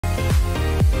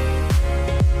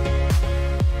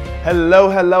Hello,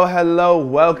 hello, hello.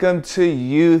 Welcome to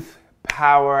Youth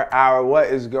Power Hour. What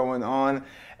is going on,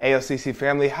 ALCC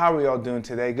family? How are y'all doing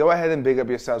today? Go ahead and big up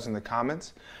yourselves in the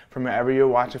comments from wherever you're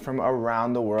watching from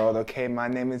around the world. Okay, my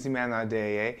name is Emmanuel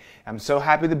Adeyeye. I'm so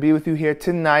happy to be with you here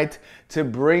tonight to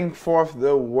bring forth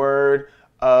the word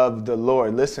of the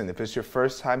Lord. Listen, if it's your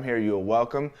first time here, you're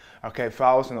welcome. Okay,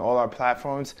 follow us on all our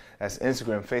platforms. That's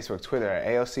Instagram, Facebook, Twitter at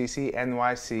ALCC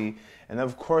NYC. And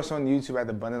of course on YouTube at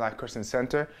the Abundant Life Christian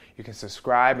Center. You can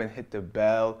subscribe and hit the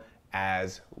bell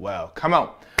as well. Come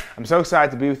on. I'm so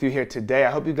excited to be with you here today.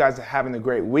 I hope you guys are having a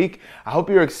great week. I hope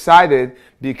you're excited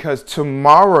because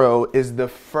tomorrow is the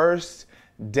first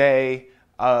day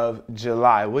of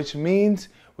July, which means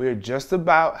we're just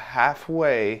about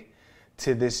halfway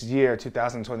to this year,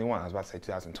 2021. I was about to say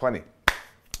 2020.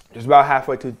 Just about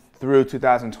halfway through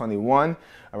 2021.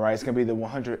 All right, it's going to be the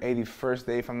 181st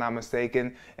day, if I'm not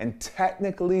mistaken. And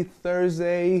technically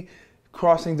Thursday,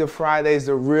 crossing to Friday is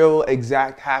the real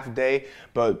exact half day.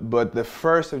 But the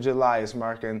 1st of July is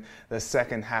marking the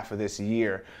second half of this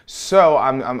year. So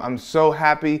I'm so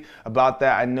happy about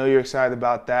that. I know you're excited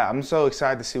about that. I'm so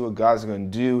excited to see what God's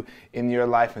going to do in your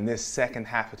life in this second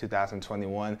half of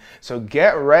 2021. So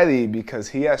get ready because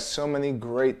He has so many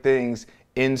great things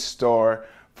in store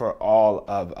for all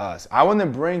of us. I want to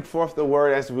bring forth the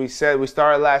word, as we said. We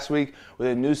started last week with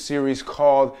a new series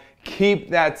called Keep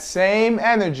That Same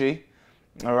Energy.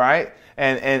 All right.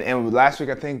 And last week,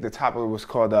 I think the topic was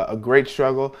called A Great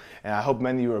Struggle. And I hope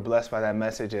many of you were blessed by that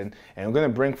message. And I'm going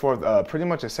to bring forth pretty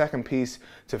much a second piece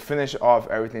to finish off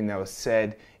everything that was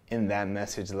said in that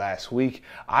message last week.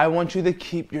 I want you to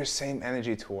keep your same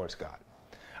energy towards God.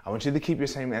 I want you to keep your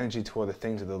same energy toward the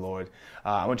things of the Lord.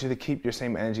 I want you to keep your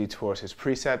same energy towards His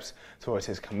precepts, towards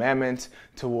His commandments,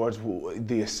 towards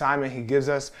the assignment He gives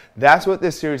us. That's what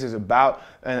this series is about.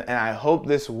 And I hope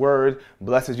this word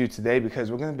blesses you today because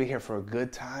we're going to be here for a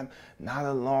good time, not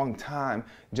a long time,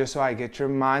 just so I get your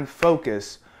mind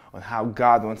focused on how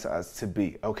God wants us to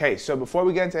be. Okay, so before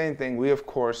we get into anything, we, of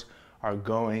course, are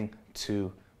going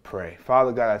to pray.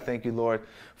 Father God, I thank you, Lord,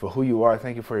 for who you are.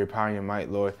 Thank you for your power and your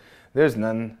might, Lord. There's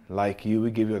none like you.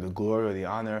 We give you the glory or the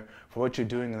honor for what you're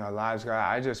doing in our lives, God.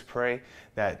 I just pray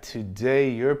that today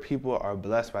your people are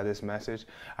blessed by this message.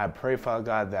 I pray, Father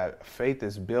God, that faith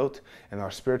is built and our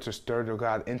spirits are stirred, oh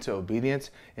God, into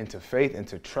obedience, into faith,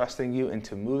 into trusting you,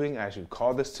 into moving as you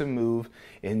called us to move.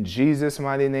 In Jesus'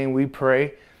 mighty name we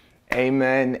pray.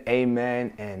 Amen,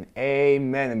 amen, and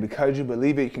amen. And because you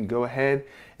believe it, you can go ahead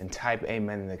and type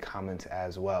amen in the comments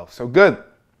as well. So good.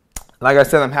 Like I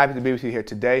said, I'm happy to be with you here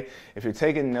today. If you're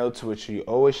taking notes, which you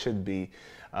always should be,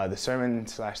 the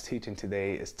sermon/teaching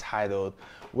today is titled,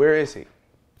 Where is He?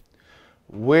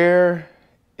 Where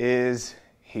is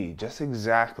He? Just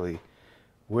exactly,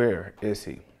 where is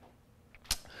He?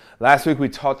 Last week we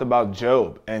talked about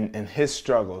Job and his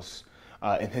struggles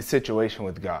in his situation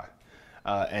with God.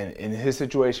 And in his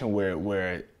situation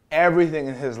where everything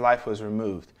in his life was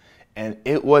removed. And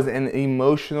it was an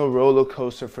emotional roller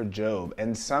coaster for Job.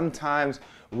 And sometimes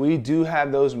we do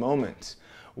have those moments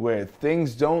where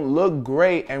things don't look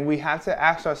great and we have to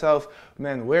ask ourselves,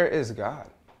 man, where is God?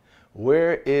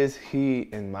 Where is He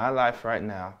in my life right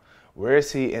now? Where is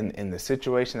He in the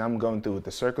situation I'm going through, with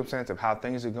the circumstance of how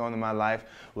things are going in my life,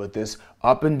 with this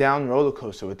up and down roller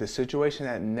coaster, with this situation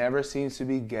that never seems to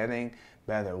be getting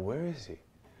better? Where is He?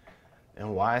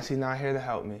 And why is He not here to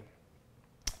help me?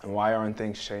 And why aren't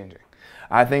things changing?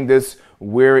 I think this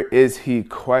where is He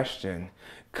question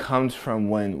comes from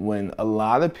when a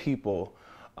lot of people,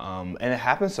 and it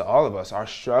happens to all of us, are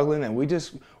struggling and we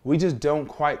just don't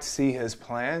quite see His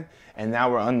plan. And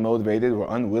now we're unmotivated,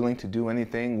 we're unwilling to do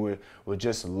anything, we're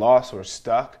just lost, we're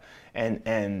stuck.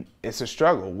 And it's a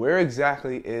struggle. Where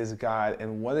exactly is God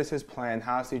and what is His plan?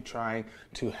 How is He trying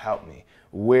to help me?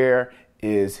 Where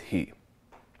is He?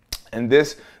 And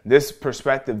this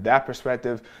perspective, that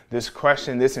perspective, this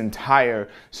question, this entire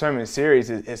sermon series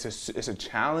is a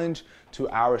challenge to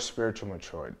our spiritual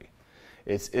maturity.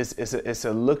 It's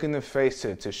a look in the face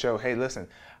to show, hey, listen,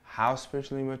 how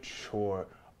spiritually mature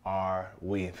are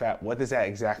we? In fact, what does that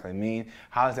exactly mean?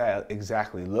 How does that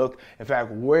exactly look? In fact,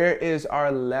 where is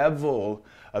our level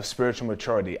of spiritual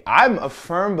maturity? I'm a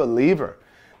firm believer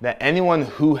that anyone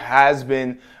who has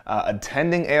been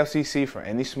attending ALCC for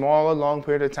any small or long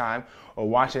period of time, or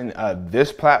watching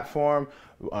this platform,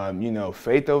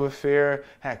 Faith Over Fear,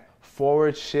 heck,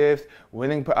 Forward Shift,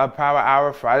 Winning Power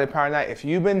Hour, Friday Power Night, if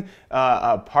you've been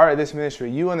a part of this ministry,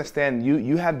 you understand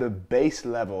you have the base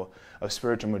level of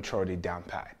spiritual maturity down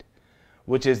pat,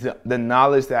 which is the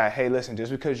knowledge that, hey, listen,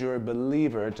 just because you're a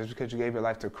believer, just because you gave your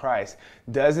life to Christ,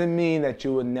 doesn't mean that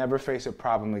you will never face a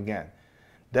problem again.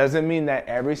 Doesn't mean that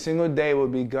every single day will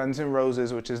be guns and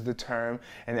roses, which is the term,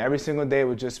 and every single day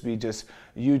would just be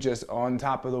you on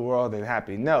top of the world and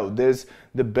happy. No, there's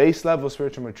the base level of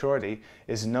spiritual maturity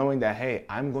is knowing that, hey,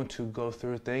 I'm going to go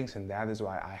through things, and that is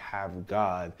why I have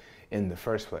God in the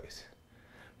first place.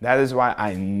 That is why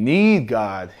I need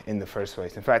God in the first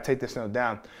place. In fact, take this note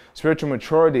down. Spiritual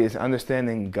maturity is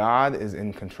understanding God is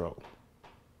in control.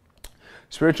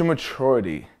 Spiritual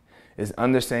maturity is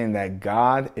understanding that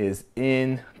God is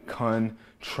in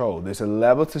control. There's a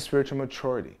level to spiritual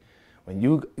maturity when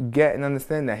you get and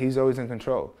understand that He's always in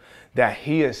control, that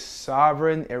He is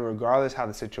sovereign regardless how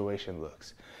the situation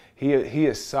looks. He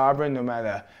is sovereign no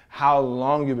matter how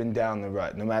long you've been down the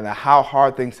rut, no matter how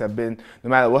hard things have been, no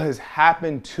matter what has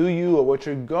happened to you or what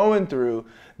you're going through.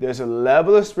 There's a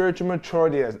level of spiritual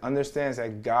maturity that understands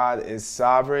that God is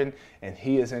sovereign and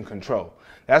He is in control.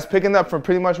 That's picking up from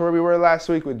pretty much where we were last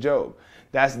week with Job.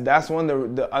 That's one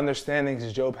of the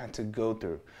understandings Job had to go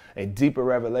through. A deeper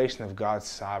revelation of God's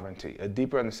sovereignty, a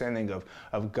deeper understanding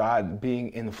of God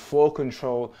being in full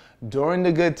control during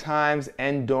the good times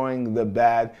and during the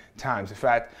bad times. In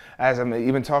fact, as I'm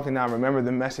even talking now, remember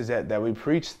the message that we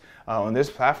preached on this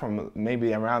platform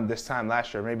maybe around this time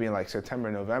last year, maybe in like September,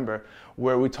 November,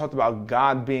 where we talked about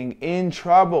God being in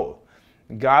trouble.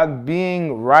 God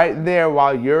being right there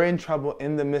while you're in trouble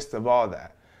in the midst of all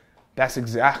that. That's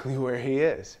exactly where He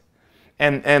is.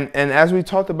 And as we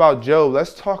talked about Job,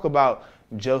 let's talk about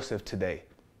Joseph today.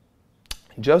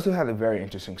 Joseph had a very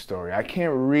interesting story. I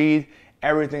can't read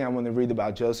everything I want to read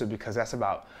about Joseph because that's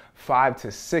about 5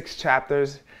 to 6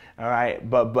 chapters. All right.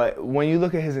 But when you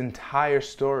look at his entire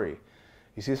story,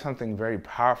 you see something very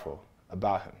powerful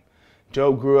about him.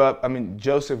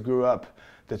 Joseph grew up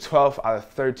the 12th out of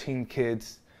 13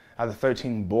 kids, out of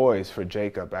 13 boys for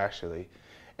Jacob, actually.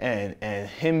 And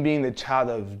him being the child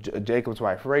of Jacob's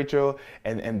wife, Rachel,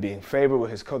 and being favored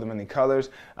with his coat of many colors,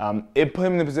 it put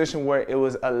him in a position where it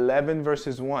was 11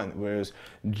 versus 1, where it was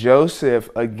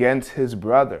Joseph against his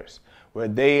brothers, where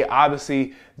they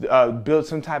obviously built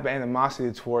some type of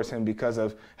animosity towards him because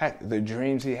of, heck, the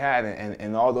dreams he had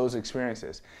and all those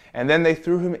experiences. And then they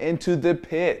threw him into the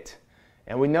pit.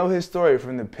 And we know his story.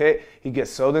 From the pit, he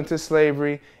gets sold into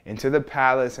slavery, into the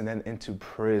palace, and then into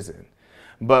prison.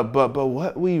 But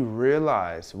what we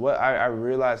realize, what I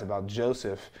realized about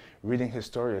Joseph reading his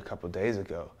story a couple days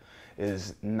ago,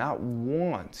 is not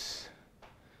once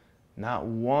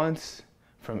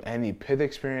from any pit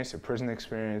experience or prison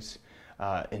experience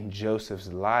in Joseph's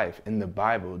life in the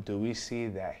Bible do we see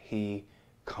that he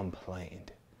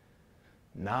complained.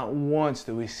 Not once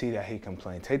do we see that he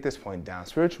complained. Take this point down.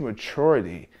 Spiritual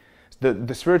maturity,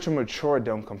 the spiritual mature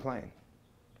don't complain.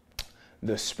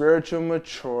 The spiritual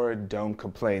mature don't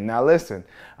complain. Now listen,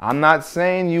 I'm not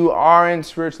saying you aren't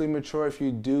spiritually mature if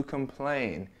you do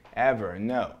complain, ever,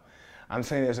 no. I'm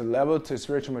saying there's a level to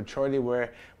spiritual maturity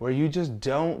where you just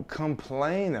don't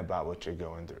complain about what you're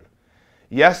going through.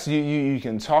 Yes, you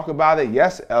can talk about it.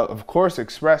 Yes, of course,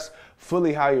 express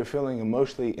fully how you're feeling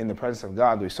emotionally in the presence of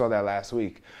God. We saw that last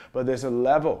week. But there's a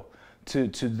level to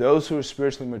those who are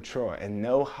spiritually mature and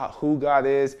know who God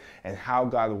is and how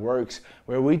God works,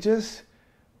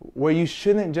 where you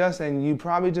shouldn't just, and you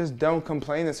probably just don't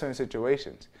complain in certain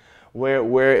situations,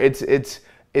 where it's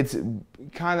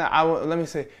kind of, let me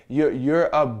say, you're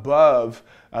above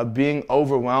being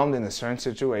overwhelmed in a certain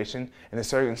situation, in a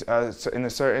certain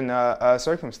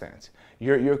circumstance.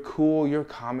 You're cool, you're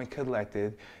calm and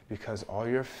collected because all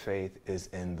your faith is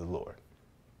in the Lord.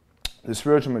 The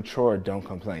spiritual mature don't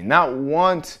complain. Not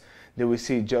once did we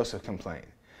see Joseph complain.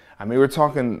 I mean, we're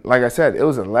talking, like I said, it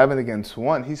was 11 against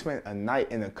 1. He spent a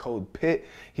night in a cold pit.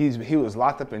 He was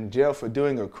locked up in jail for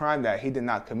doing a crime that he did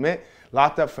not commit,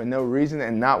 locked up for no reason,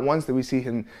 and not once did we see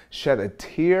him shed a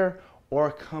tear or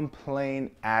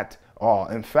complain at all.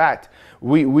 In fact,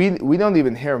 we don't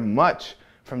even hear much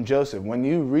from Joseph. When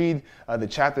you read the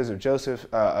chapters of Joseph,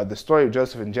 the story of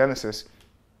Joseph in Genesis,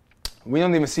 we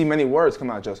don't even see many words come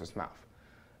out of Joseph's mouth.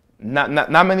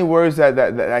 Not many words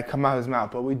that come out of his mouth,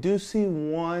 but we do see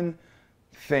one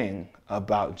thing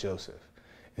about Joseph.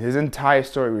 In his entire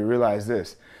story, we realize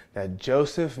this, that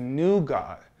Joseph knew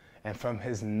God, and from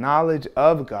his knowledge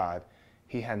of God,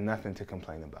 he had nothing to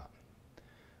complain about.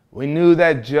 We knew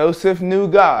that Joseph knew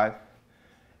God,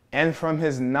 and from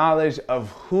his knowledge of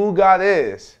who God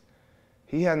is,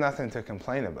 he had nothing to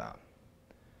complain about.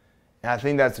 And I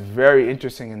think that's very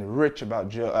interesting and rich about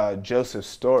Joseph's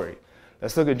story.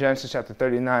 Let's look at Genesis chapter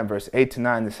 39, verse 8 to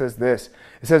 9. It says this.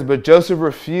 It says, but Joseph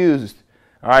refused.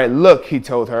 All right, look, he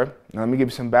told her. Now, let me give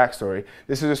you some backstory.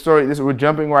 This is a story. We're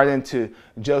jumping right into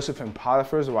Joseph and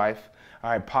Potiphar's wife. All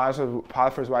right,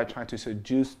 Potiphar's wife trying to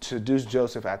seduce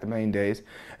Joseph at the main days.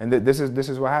 And this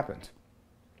is what happens.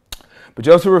 But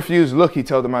Joseph refused. Look, he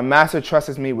told her, my master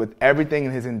trusts me with everything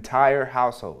in his entire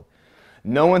household.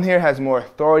 No one here has more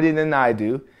authority than I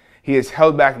do. He has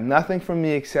held back nothing from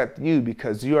me except you,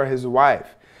 because you are his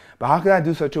wife. But how could I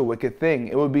do such a wicked thing?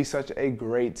 It would be such a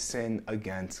great sin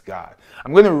against God.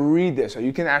 I'm going to read this so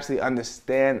you can actually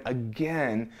understand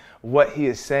again what he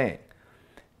is saying.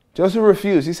 Joseph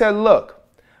refused. He said, look,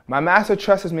 my master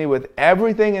trusts me with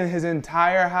everything in his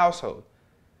entire household.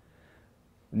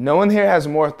 No one here has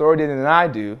more authority than I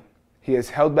do. He has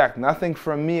held back nothing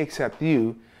from me except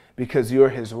you, because you're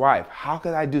his wife. How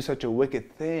could I do such a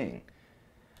wicked thing?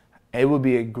 It would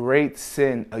be a great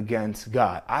sin against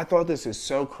God. I thought this is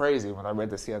so crazy when I read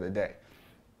this the other day.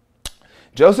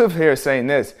 Joseph here is saying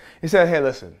this. He said, hey,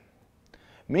 listen,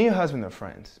 me and your husband are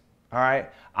friends. All right.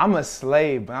 I'm a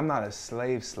slave, but I'm not a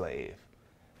slave.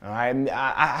 All right.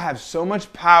 I have so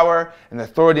much power and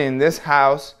authority in this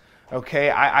house.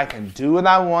 Okay. I can do what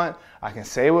I want. I can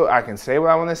say what I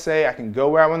want to say. I can go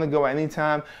where I want to go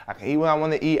anytime. I can eat what I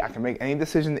want to eat. I can make any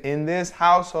decision in this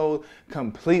household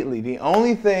completely. The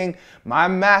only thing my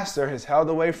master has held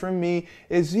away from me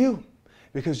is you,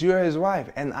 because you're his wife,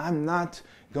 and I'm not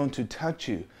going to touch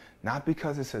you. Not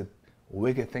because it's a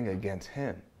wicked thing against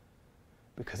him,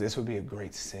 because this would be a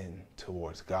great sin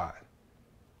towards God.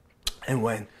 And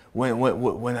when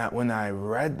I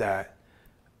read that,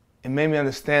 it made me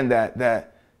understand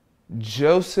that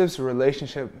Joseph's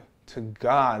relationship to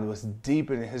God was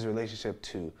deeper than his relationship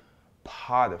to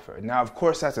Potiphar. Now, of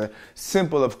course, that's a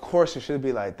simple, of course it should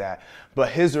be like that.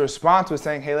 But his response was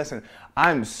saying, hey, listen,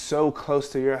 I'm so close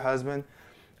to your husband.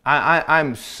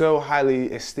 I'm so highly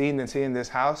esteemed and seen in this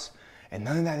house, and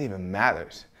none of that even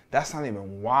matters. That's not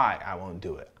even why I won't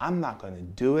do it. I'm not going to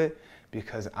do it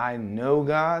because I know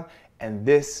God, and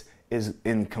this is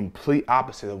in complete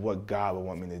opposite of what God would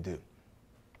want me to do.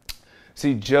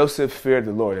 See, Joseph feared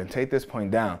the Lord. And take this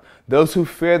point down. Those who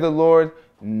fear the Lord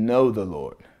know the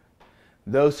Lord.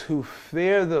 Those who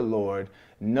fear the Lord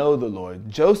know the Lord.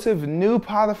 Joseph knew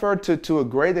Potiphar to a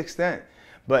great extent,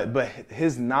 but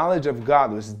his knowledge of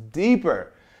God was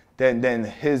deeper than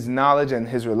his knowledge and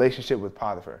his relationship with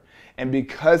Potiphar. And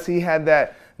because he had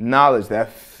that knowledge,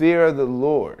 that fear of the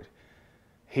Lord,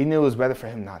 he knew it was better for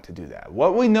him not to do that.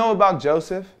 What we know about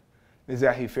Joseph is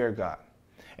that he feared God.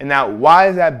 And now, why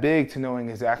is that big to knowing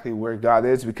exactly where God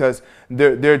is? Because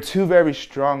there are two very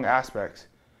strong aspects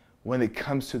when it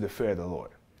comes to the fear of the Lord.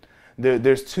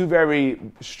 There's two very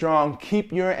strong,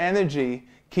 keep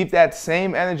that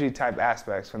same energy type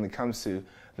aspects when it comes to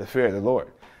the fear of the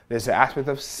Lord. There's the aspect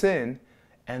of sin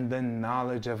and the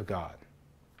knowledge of God.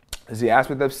 There's the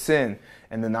aspect of sin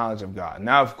and the knowledge of God.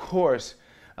 Now, of course,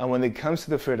 when it comes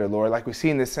to the fear of the Lord, like we see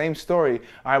in the same story,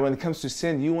 all right, when it comes to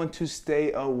sin, you want to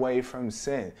stay away from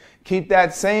sin. Keep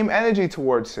that same energy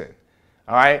towards sin.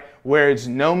 All right, where it's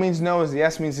no means no is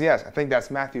yes means yes. I think that's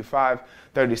Matthew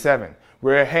 5:37.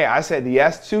 Where, hey, I said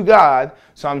yes to God,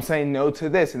 so I'm saying no to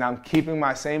this, and I'm keeping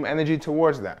my same energy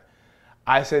towards that.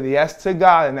 I said yes to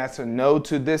God, and that's a no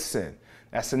to this sin.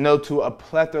 That's a no to a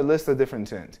plethora list of different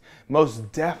sins.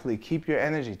 Most definitely keep your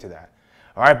energy to that.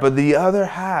 All right, but the other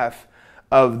half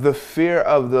of the fear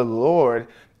of the Lord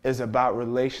is about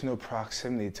relational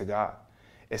proximity to God.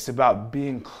 It's about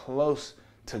being close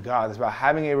to God. It's about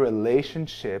having a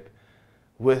relationship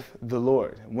with the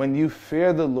Lord. When you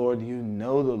fear the Lord, you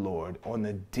know the Lord on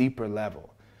a deeper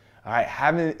level. All right,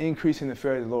 having an increase in the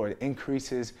fear of the Lord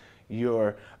increases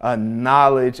your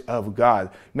knowledge of God.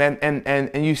 Man,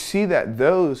 and you see that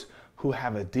those who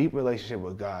have a deep relationship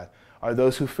with God are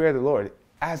those who fear the Lord.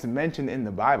 As mentioned in the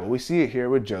Bible, we see it here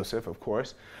with Joseph, of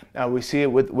course. We see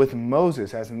it with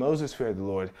Moses, as Moses feared the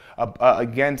Lord,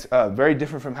 very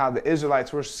different from how the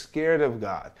Israelites were scared of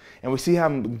God. And we see how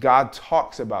God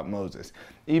talks about Moses.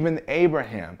 Even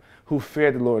Abraham, who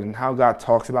feared the Lord, and how God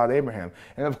talks about Abraham.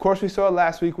 And of course, we saw it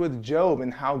last week with Job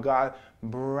and how God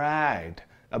bragged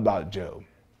about Job.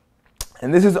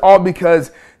 And this is all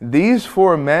because these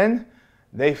four men,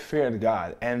 they feared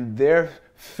God. And their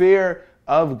fear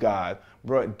of God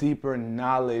brought deeper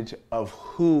knowledge of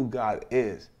who God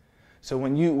is. So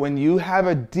when you have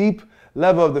a deep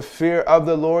level of the fear of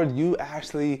the Lord, you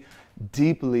actually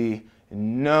deeply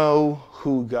know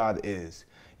who God is.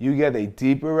 You get a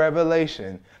deeper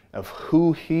revelation of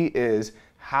who he is,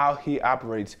 how he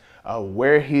operates,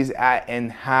 where he's at,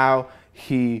 and how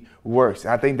he works.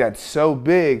 I think that's so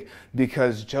big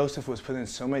because Joseph was put in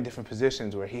so many different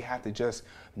positions where he had to just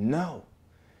know.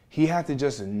 He had to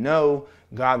just know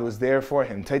God was there for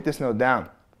him. Take this note down.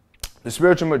 The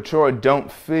spiritual mature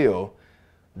don't feel,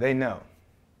 they know.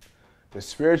 The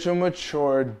spiritual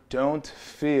mature don't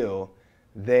feel,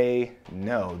 they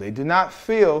know. They do not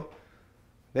feel,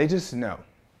 they just know.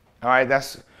 All right,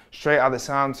 that's straight out of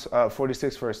Psalms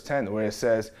 46, verse 10, where it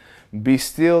says, be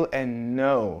still and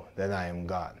know that I am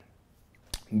God.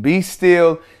 Be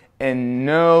still and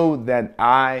know that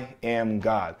I am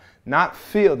God. Not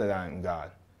feel that I am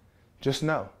God. Just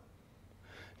know.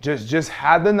 Just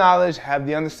have the knowledge, have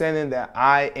the understanding that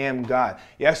I am God.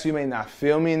 Yes, you may not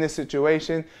feel me in this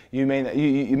situation. You may not,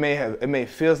 you may have, it may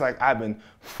feels like I've been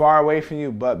far away from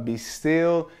you, but be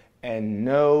still and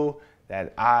know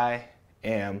that I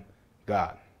am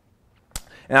God.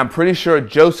 And I'm pretty sure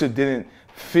Joseph didn't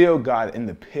feel God in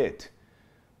the pit,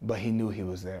 but he knew he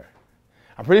was there.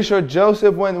 I'm pretty sure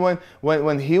Joseph,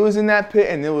 when he was in that pit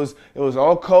and it was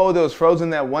all cold, it was frozen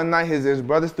that one night, his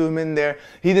brothers threw him in there,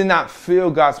 he did not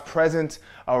feel God's presence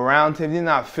around him. He did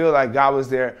not feel like God was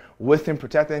there with him,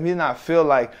 protecting him. He did not feel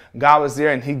like God was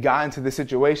there and he got into the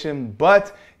situation,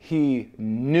 but he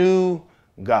knew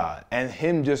God. And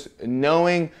him just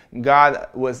knowing God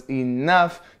was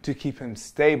enough to keep him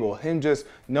stable. Him just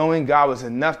knowing God was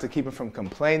enough to keep him from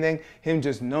complaining. Him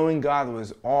just knowing God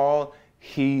was all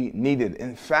he needed.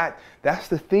 In fact, that's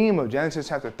the theme of Genesis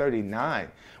chapter 39.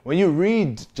 When you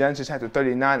read Genesis chapter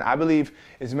 39, I believe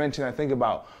it's mentioned, I think,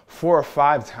 about 4 or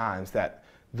 5 times that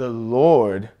the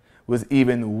Lord was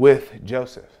even with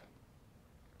Joseph.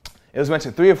 It was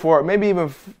mentioned 3 or 4, maybe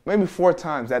 4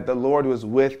 times that the Lord was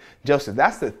with Joseph.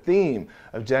 That's the theme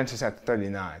of Genesis chapter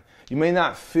 39. You may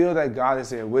not feel that God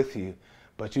is there with you,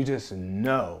 but you just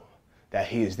know that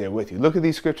he is there with you. Look at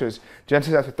these scriptures.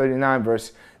 Genesis chapter 39,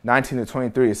 verse 19 to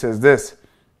 23. It says this: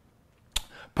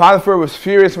 Potiphar was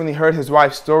furious when he heard his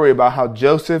wife's story about how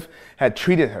Joseph had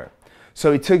treated her.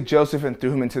 So he took Joseph and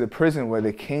threw him into the prison where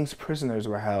the king's prisoners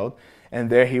were held, and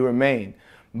there he remained.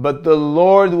 But the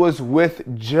Lord was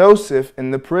with Joseph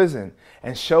in the prison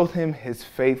and showed him his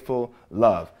faithful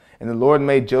love. And the Lord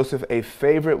made Joseph a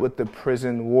favorite with the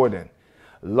prison warden.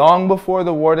 Long before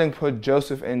the warden put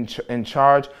Joseph in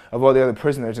charge of all the other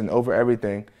prisoners and over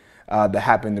everything that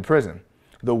happened in prison.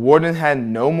 The warden had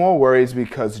no more worries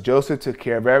because Joseph took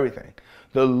care of everything.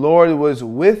 The Lord was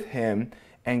with him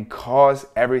and caused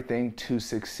everything to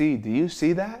succeed. Do you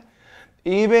see that?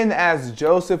 Even as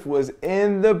Joseph was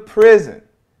in the prison,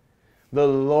 the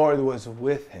Lord was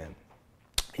with him.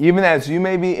 Even as you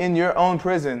may be in your own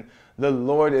prison, the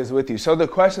Lord is with you. So the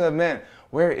question of man,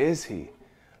 where is he?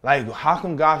 Like, how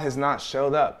come God has not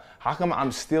showed up? How come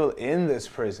I'm still in this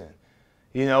prison?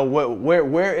 You know,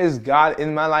 where is God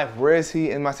in my life? Where is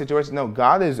he in my situation? No,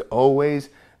 God is always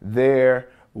there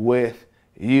with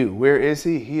you. Where is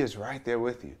he? He is right there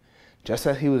with you. Just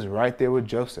as he was right there with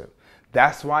Joseph.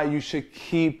 That's why you should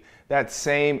keep that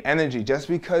same energy. Just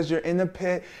because you're in the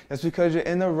pit, just because you're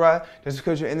in the rut, just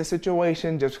because you're in the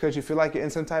situation, just because you feel like you're in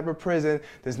some type of prison,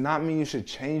 does not mean you should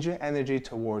change your energy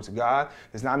towards God.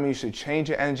 Does not mean you should change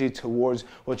your energy towards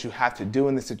what you have to do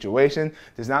in the situation.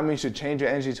 Does not mean you should change your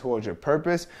energy towards your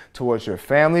purpose, towards your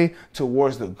family,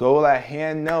 towards the goal at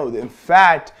hand. No, in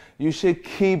fact, you should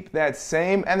keep that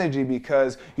same energy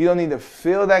because you don't need to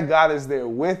feel that God is there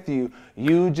with you.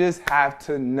 You just have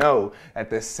to know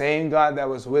that the same God that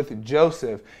was with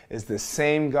Joseph is the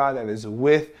same God that is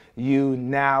with you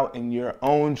now in your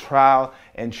own trial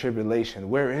and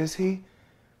tribulation. Where is he?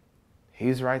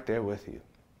 He's right there with you.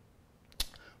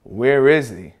 Where is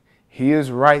he? He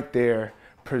is right there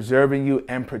preserving you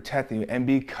and protecting you. And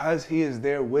because he is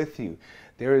there with you,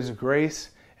 there is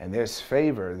grace and there's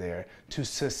favor there to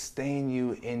sustain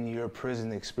you in your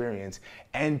prison experience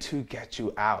and to get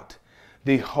you out.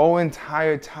 The whole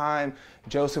entire time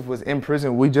Joseph was in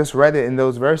prison, we just read it in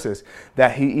those verses,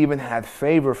 that he even had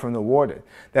favor from the warden.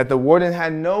 That the warden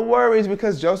had no worries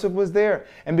because Joseph was there.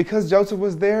 And because Joseph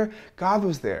was there, God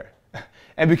was there.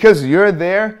 And because you're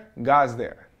there, God's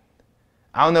there.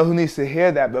 I don't know who needs to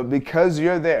hear that, but because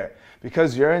you're there,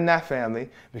 because you're in that family,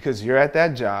 because you're at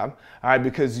that job, all right,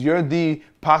 because you're the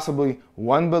possibly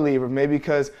one believer, maybe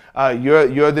because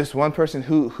you're this one person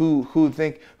who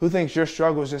thinks your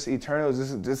struggle is just eternal.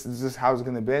 This is how it's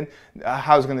going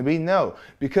to be. No,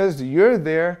 because you're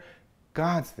there,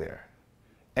 God's there,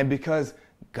 and because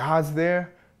God's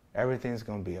there, everything's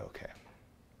going to be okay.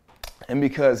 And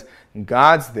because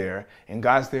God's there and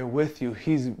God's there with you,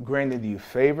 he's granted you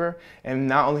favor. And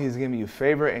not only he's given you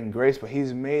favor and grace, but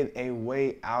he's made a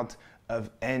way out of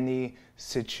any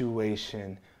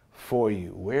situation for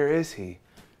you. Where is he?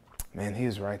 Man,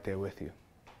 he's right there with you.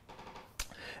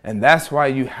 And that's why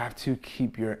you have to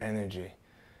keep your energy.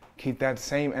 Keep that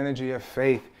same energy of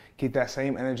faith. Keep that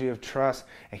same energy of trust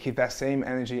and keep that same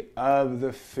energy of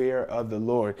the fear of the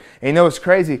Lord. And you know what's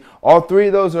crazy? All three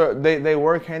of those they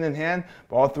work hand in hand,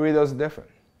 but all three of those are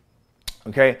different.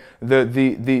 Okay,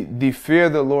 the fear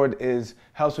of the Lord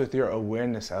helps with your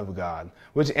awareness of God,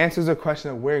 which answers the question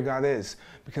of where God is.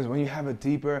 Because when you have a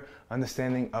deeper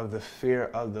understanding of the fear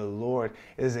of the Lord,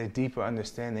 it is a deeper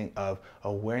understanding of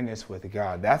awareness with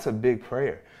God. That's a big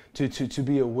prayer. To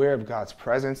be aware of God's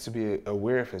presence, to be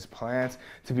aware of His plans,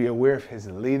 to be aware of His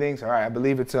leadings. All right, I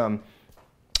believe it's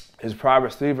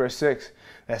Proverbs 3 verse 6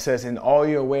 that says, "In all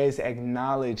your ways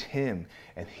acknowledge Him,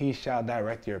 and He shall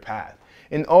direct your path."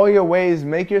 In all your ways,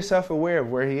 make yourself aware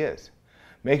of where He is.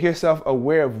 Make yourself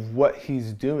aware of what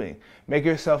He's doing. Make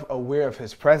yourself aware of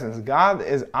His presence. God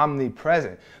is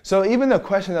omnipresent. So even the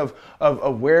question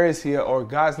of where is He, or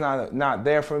God's not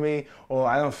there for me, or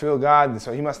I don't feel God,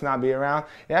 so He must not be around,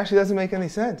 it actually doesn't make any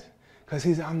sense because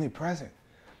He's omnipresent.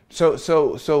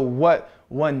 So what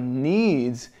one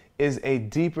needs is a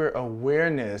deeper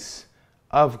awareness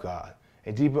of God,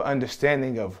 a deeper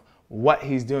understanding of what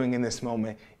He's doing in this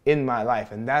moment in my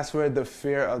life. And that's where the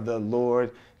fear of the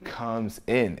Lord comes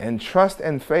in. And trust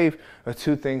and faith are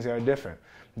two things that are different.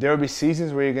 There will be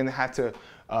seasons where you're going to have to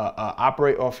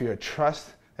operate off your trust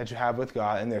that you have with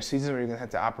God, and there are seasons where you're going to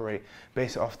have to operate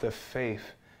based off the faith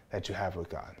that you have with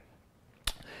God.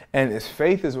 And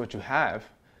faith is what you have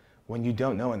when you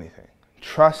don't know anything.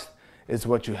 Trust is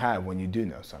what you have when you do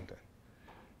know something.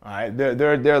 All right,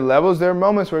 there are levels, there are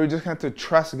moments where we just have to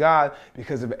trust God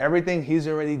because of everything He's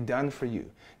already done for you,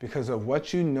 because of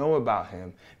what you know about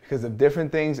Him, because of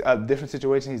different things, different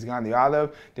situations He's gotten you out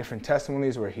of, different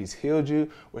testimonies where He's healed you,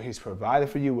 where He's provided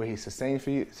for you, where He's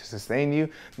sustained you.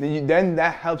 Then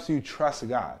that helps you trust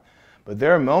God. But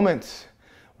there are moments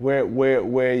where you're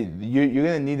going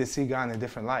to need to see God in a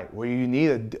different light, where you need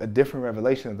a different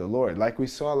revelation of the Lord, like we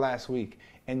saw last week,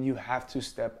 and you have to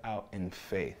step out in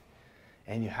faith.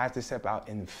 And you have to step out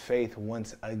in faith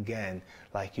once again,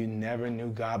 like you never knew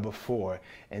God before,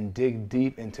 and dig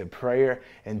deep into prayer,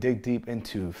 and dig deep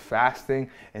into fasting,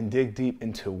 and dig deep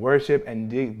into worship, and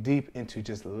dig deep into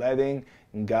just letting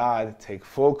God take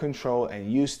full control,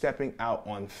 and you stepping out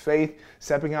on faith,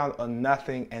 stepping out on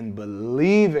nothing, and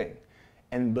believing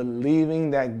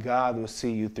that God will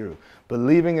see you through.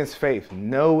 Believing is faith,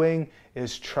 knowing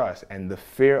is trust, and the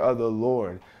fear of the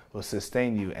Lord will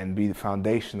sustain you and be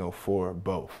foundational for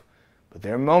both. But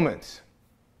there are moments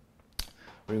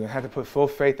where you're going to have to put full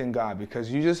faith in God,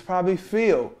 because you just probably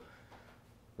feel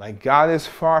like God is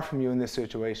far from you in this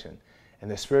situation. And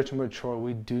the spiritual mature,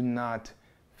 we do not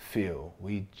feel,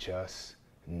 we just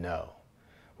know.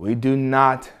 We do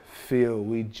not feel,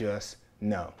 we just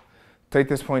know. Take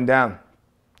this point down.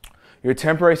 Your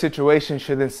temporary situation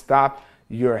shouldn't stop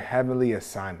your heavenly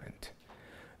assignment.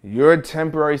 Your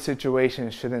temporary situation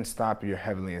shouldn't stop your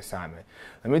heavenly assignment.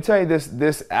 Let me tell you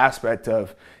this aspect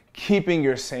of keeping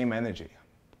your same energy.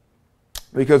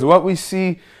 Because what we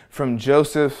see from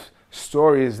Joseph's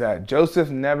story is that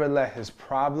Joseph never let his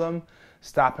problem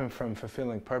stop him from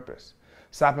fulfilling purpose,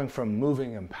 stop him from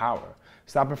moving in power,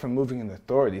 stop him from moving in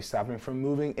authority, stop him from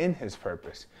moving in his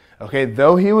purpose. Okay,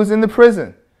 though he was in the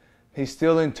prison, he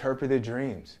still interpreted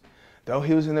dreams. Though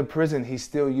he was in the prison, he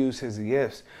still used his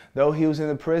gifts. Though he was in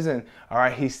the prison, all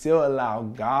right, he still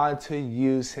allowed God to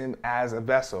use him as a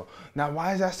vessel. Now,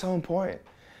 why is that so important?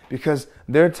 Because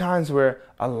there are times where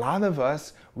a lot of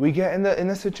us, we get in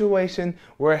a situation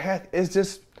where, heck,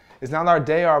 it's not our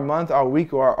day, our month, our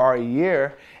week, or our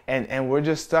year, and we're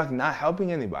just stuck not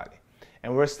helping anybody.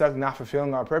 And we're stuck not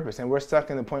fulfilling our purpose. And we're stuck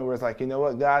in the point where it's like, you know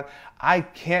what, God, I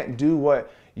can't do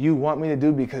what you want me to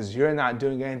do because you're not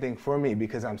doing anything for me,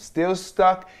 because I'm still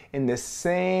stuck in the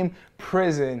same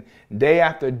prison day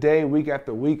after day, week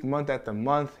after week, month after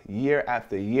month, year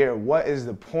after year. What is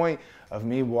the point of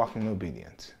me walking in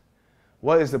obedience?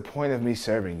 What is the point of me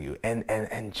serving you?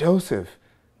 And Joseph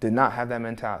did not have that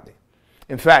mentality.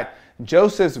 In fact,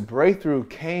 Joseph's breakthrough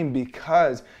came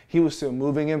because he was still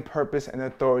moving in purpose and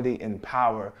authority and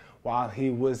power while he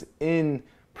was in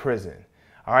prison.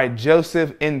 All right,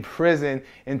 Joseph in prison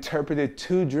interpreted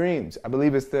two dreams. I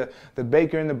believe it's the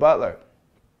baker and the butler.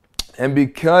 And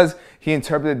because he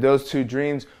interpreted those two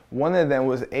dreams, one of them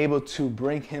was able to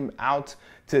bring him out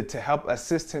to help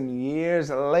assist him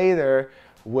years later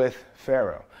with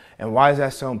Pharaoh. And why is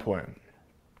that so important?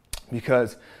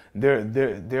 Because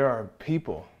there are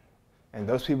people, and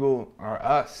those people are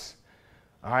us,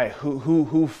 all right,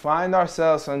 who find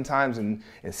ourselves sometimes in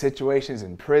situations,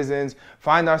 in prisons,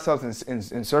 find ourselves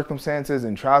in circumstances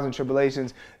and trials and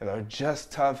tribulations that are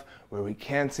just tough, where we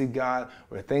can't see God,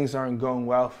 where things aren't going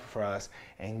well for us,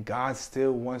 and God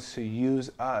still wants to use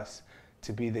us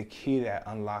to be the key that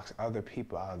unlocks other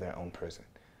people out of their own prison?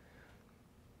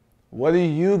 What are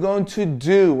you going to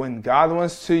do when God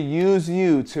wants to use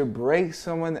you to break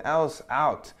someone else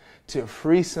out, to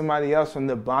free somebody else from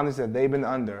the bondage that they've been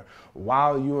under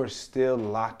while you are still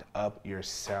locked up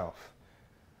yourself?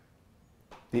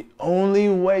 The only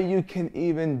way you can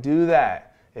even do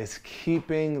that is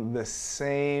keeping the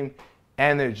same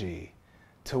energy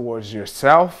towards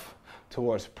yourself,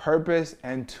 towards purpose,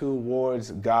 and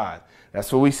towards God.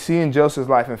 That's what we see in Joseph's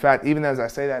life. In fact, even as I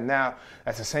say that now,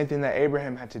 that's the same thing that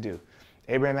Abraham had to do.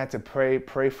 Abraham had to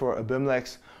pray for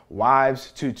Abimelech's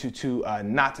wives to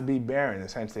not to be barren,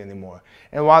 essentially, anymore.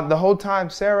 And while the whole time,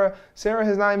 Sarah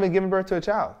has not even given birth to a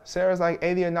child. Sarah's like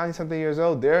 80 or 90-something years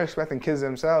old. They're expecting kids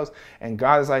themselves. And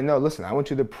God is like, no, listen, I want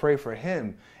you to pray for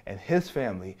him and his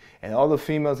family and all the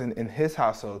females in his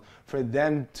household for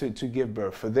them to give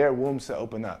birth, for their wombs to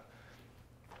open up.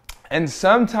 And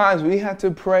sometimes we have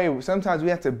to pray. Sometimes we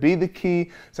have to be the key.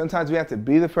 Sometimes we have to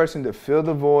be the person to fill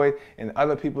the void in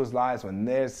other people's lives when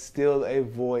there's still a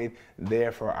void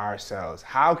there for ourselves.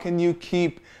 How can you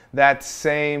keep that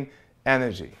same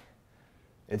energy?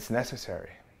 It's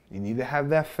necessary. You need to have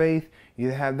that faith. You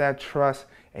need to have that trust.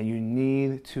 And you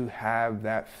need to have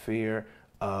that fear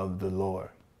of the Lord.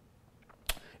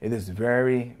 It is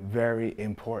very, very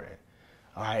important.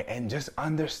 All right, and just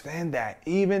understand that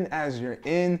even as you're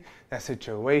in that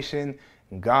situation,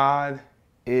 God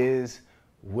is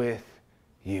with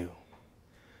you.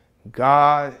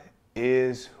 God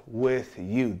is with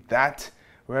you. That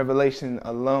revelation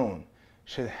alone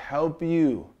should help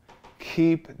you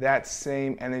keep that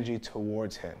same energy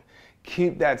towards him.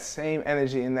 Keep that same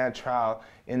energy in that trial,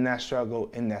 in that struggle,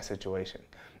 in that situation.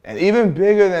 And even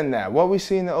bigger than that, what we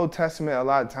see in the Old Testament a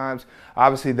lot of times,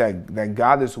 obviously that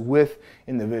God is with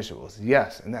individuals.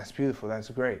 Yes, and that's beautiful, that's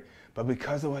great. But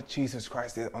because of what Jesus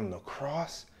Christ did on the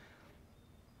cross,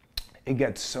 it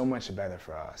gets so much better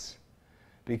for us.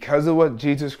 Because of what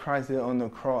Jesus Christ did on the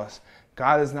cross,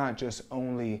 God is not just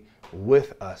only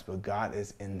with us, but God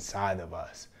is inside of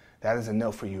us. That is a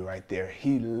note for you right there.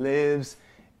 He lives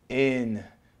in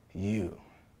you.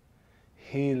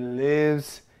 He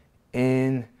lives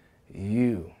in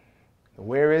you.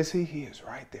 Where is he? He is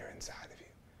right there inside of you.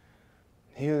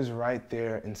 He is right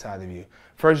there inside of you.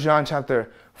 1 John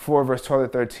chapter 4, verse 12 to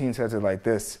 13 says it like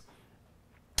this.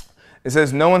 It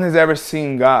says, no one has ever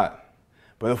seen God,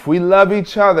 but if we love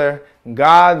each other,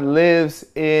 God lives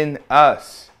in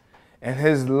us, and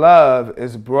his love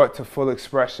is brought to full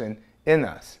expression in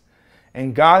us.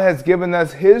 And God has given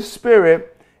us his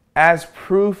Spirit as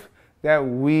proof that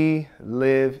we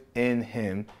live in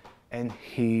him and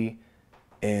he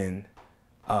in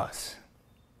us.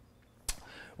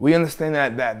 We understand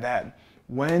that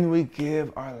when we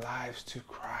give our lives to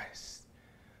Christ,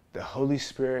 the Holy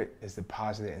Spirit is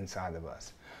deposited inside of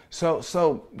us.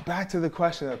 So back to the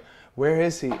question of where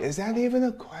is he? Is that even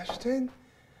a question?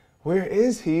 Where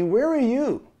is he? Where are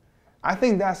you? I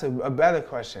think that's a better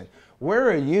question. Where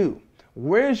are you?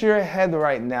 Where's your head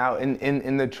right now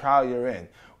in the trial you're in?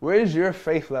 Where's your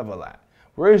faith level at?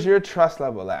 Where's your trust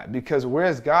level at? Because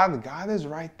where's God? God is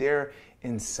right there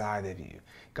inside of you.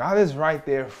 God is right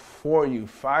there for you,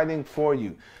 fighting for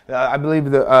you. I believe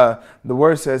the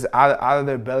word says, out of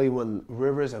their belly will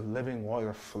rivers of living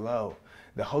water flow.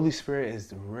 The Holy Spirit is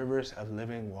the rivers of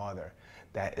living water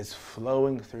that is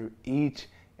flowing through each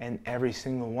and every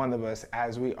single one of us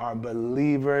as we are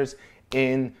believers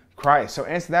in Christ. So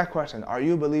answer that question. Are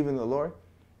you believing in the Lord?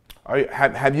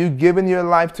 Have you given your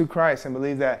life to Christ and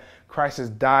believe that Christ has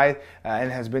died and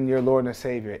has been your Lord and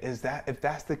Savior? If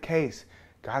that's the case,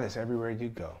 God is everywhere you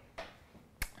go.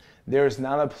 There is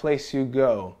not a place you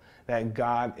go that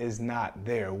God is not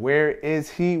there. Where is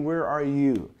he? Where are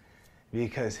you?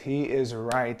 Because he is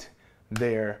right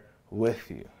there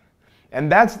with you.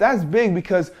 And that's big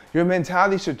because your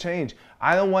mentality should change.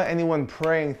 I don't want anyone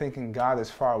praying thinking God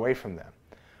is far away from them.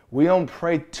 We don't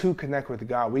pray to connect with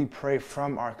God. We pray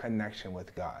from our connection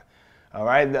with God. All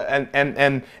right?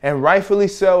 And rightfully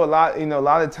so, a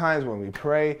lot of times when we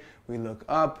pray, we look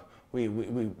up,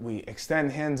 we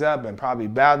extend hands up and probably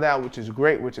bow down, which is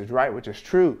great, which is right, which is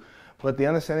true. But the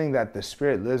understanding that the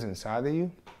Spirit lives inside of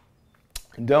you,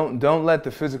 don't let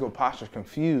the physical posture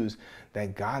confuse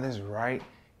that God is right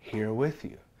here with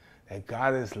you, that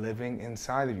God is living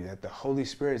inside of you, that the Holy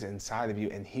Spirit is inside of you,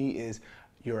 and he is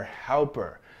your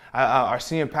helper. Our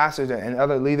senior pastors and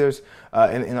other leaders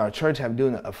in our church have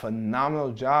done a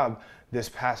phenomenal job this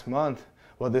past month.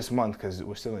 Well, this month, because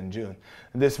we're still in June.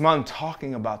 This month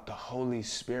talking about the Holy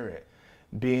Spirit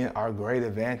being our great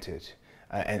advantage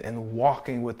and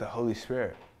walking with the Holy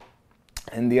Spirit.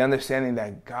 And the understanding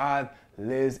that God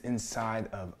lives inside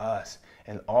of us.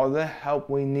 And all the help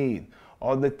we need,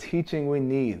 all the teaching we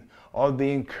need, all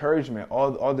the encouragement,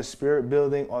 all the spirit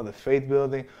building, all the faith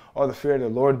building, all the fear of the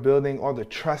Lord building, all the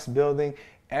trust building,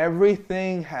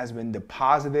 everything has been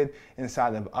deposited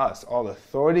inside of us. All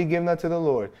authority given unto the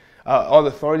Lord, all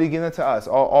authority given unto us,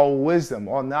 all wisdom,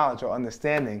 all knowledge, all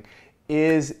understanding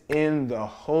is in the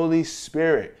Holy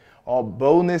Spirit. All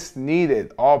boldness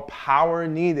needed, all power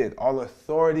needed, all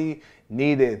authority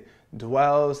needed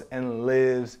dwells and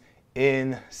lives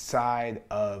inside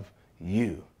of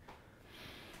you.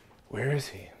 Where is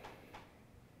he?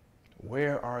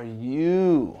 Where are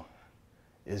you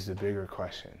is the bigger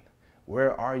question.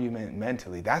 Where are you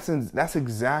mentally? That's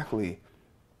exactly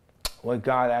what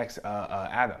God asked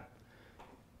Adam.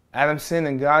 Adam sinned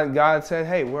and God said,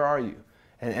 hey, where are you?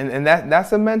 And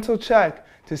that's a mental check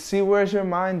to see where's your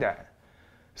mind at.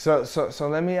 So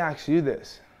let me ask you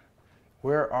this.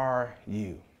 Where are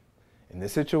you? In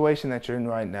this situation that you're in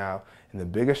right now, in the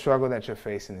biggest struggle that you're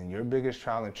facing, in your biggest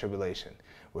trial and tribulation,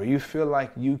 where you feel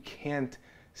like you can't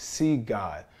see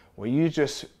God, where you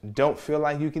just don't feel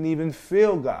like you can even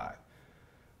feel God,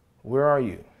 where are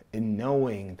you? In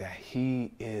knowing that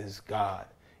he is God,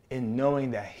 in knowing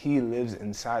that he lives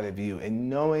inside of you, in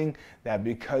knowing that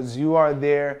because you are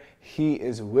there, he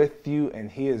is with you and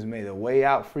he has made a way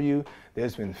out for you.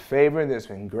 There's been favor, there's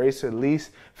been grace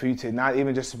released for you to not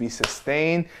even just to be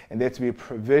sustained and there to be a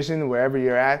provision wherever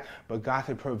you're at, but God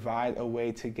to provide a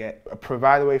way for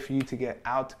you to get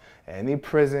out of any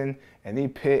prison, any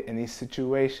pit, any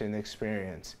situation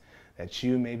experience that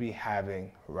you may be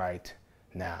having right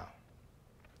now.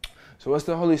 So what's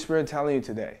the Holy Spirit telling you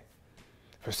today?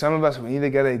 For some of us, we need to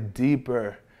get a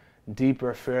deeper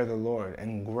fear of the Lord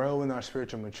and grow in our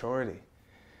spiritual maturity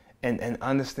and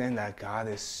understand that God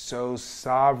is so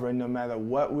sovereign no matter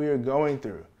what we are going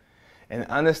through. And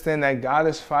understand that God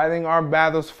is fighting our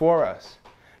battles for us.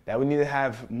 That we need to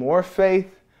have more faith,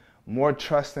 more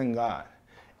trust in God.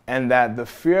 And that the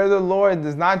fear of the Lord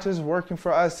is not just working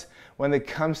for us when it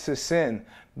comes to sin,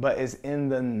 but is in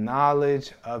the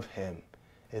knowledge of him.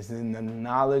 Is in the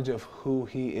knowledge of who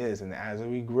he is. And as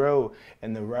we grow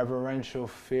in the reverential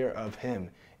fear of him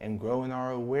and grow in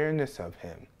our awareness of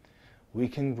him, we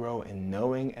can grow in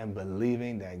knowing and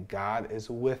believing that God is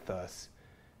with us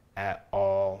at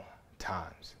all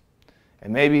times.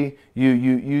 And maybe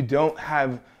you don't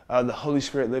have the Holy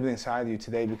Spirit living inside of you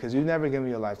today because you've never given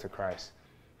your life to Christ.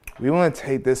 We want to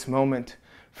take this moment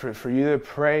for you to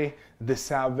pray the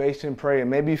salvation prayer. And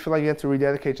maybe you feel like you have to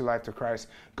rededicate your life to Christ.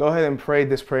 Go ahead and pray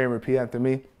this prayer and repeat after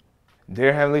me.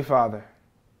 Dear Heavenly Father,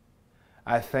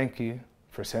 I thank you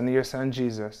for sending your son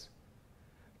Jesus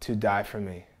to die for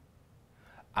me.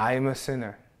 I am a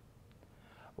sinner.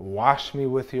 Wash me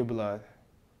with your blood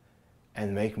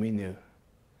and make me new.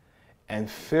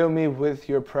 And fill me with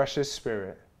your precious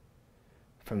Spirit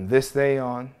from this day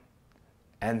on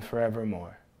and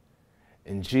forevermore.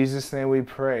 In Jesus' name we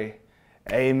pray.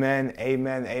 Amen,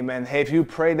 amen, amen. Hey, if you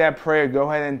prayed that prayer,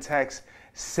 go ahead and text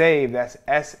SAVED, that's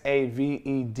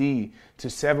S-A-V-E-D, to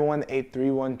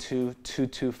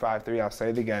 718-312-2253. I'll say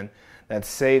it again. That's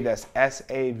SAVED, that's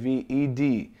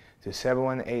S-A-V-E-D, to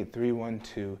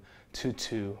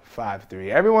 718-312-2253.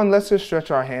 Everyone, let's just stretch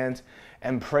our hands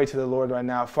and pray to the Lord right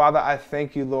now. Father, I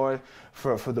thank you, Lord,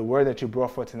 for the word that you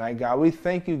brought forth tonight, God. We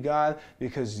thank you, God,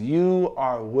 because you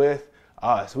are with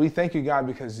us. We thank you, God,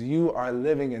 because you are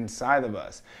living inside of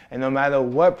us. And no matter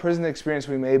what prison experience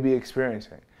we may be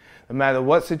experiencing, no matter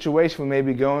what situation we may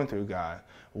be going through, God,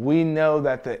 we know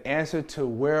that the answer to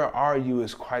where are you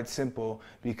is quite simple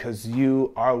because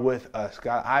you are with us.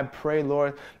 God, I pray,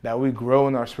 Lord, that we grow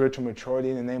in our spiritual maturity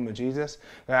in the name of Jesus.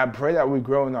 God, I pray that we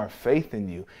grow in our faith in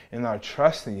you, in our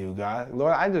trust in you, God.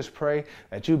 Lord, I just pray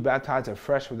that you baptize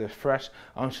afresh with the fresh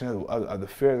unction of the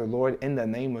fear of the Lord in the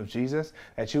name of Jesus,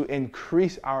 that you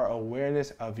increase our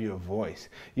awareness of your voice.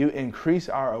 You increase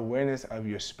our awareness of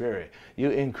your spirit.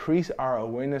 You increase our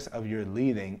awareness of your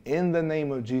leading in the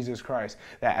name of Jesus Christ.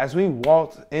 That as we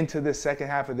walk into this second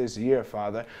half of this year,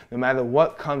 Father, no matter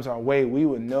what comes our way, we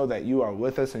would know that you are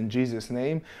with us in Jesus'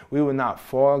 name. We would not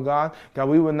fall, God. God,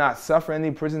 we would not suffer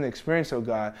any prison experience, oh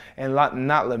God, and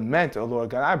not lament, oh Lord.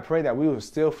 God, I pray that we will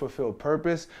still fulfill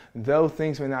purpose, though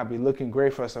things may not be looking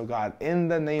great for us, oh God, in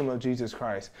the name of Jesus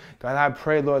Christ. God, I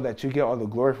pray, Lord, that you get all the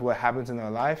glory for what happens in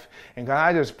our life. And God,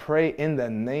 I just pray in the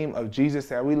name of Jesus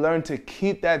that we learn to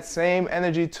keep that same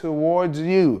energy towards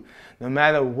you, no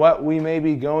matter what we may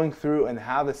be going through and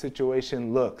how the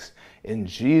situation looks. In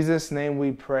Jesus' name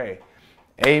we pray.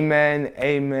 Amen,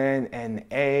 amen, and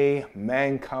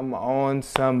amen. Come on,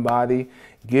 somebody.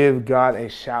 give God a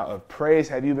shout of praise.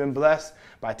 Have you been blessed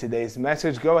by today's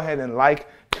message? Go ahead and like,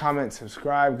 comment,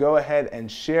 subscribe. Go ahead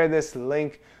and share this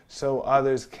link so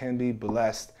others can be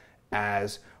blessed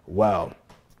as well.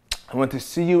 I want to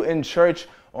see you in church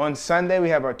on Sunday. We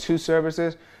have our 2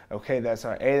 services. Okay, that's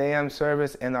our 8 a.m.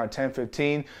 service and our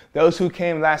 10:15. Those who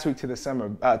came last week to the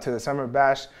summer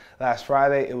bash last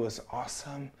Friday, it was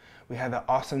awesome. We had an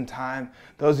awesome time.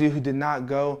 Those of you who did not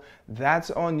go,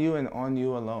 that's on you and on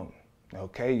you alone.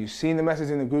 Okay, you've seen the message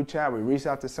in the group chat. We reached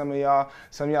out to some of y'all.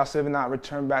 Some of y'all still have not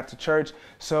returned back to church.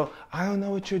 So I don't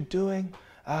know what you're doing.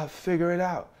 Figure it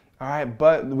out. All right,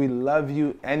 but we love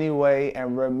you anyway.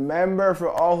 And remember, for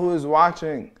all who is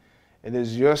watching, it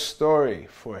is your story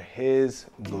for His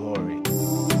glory.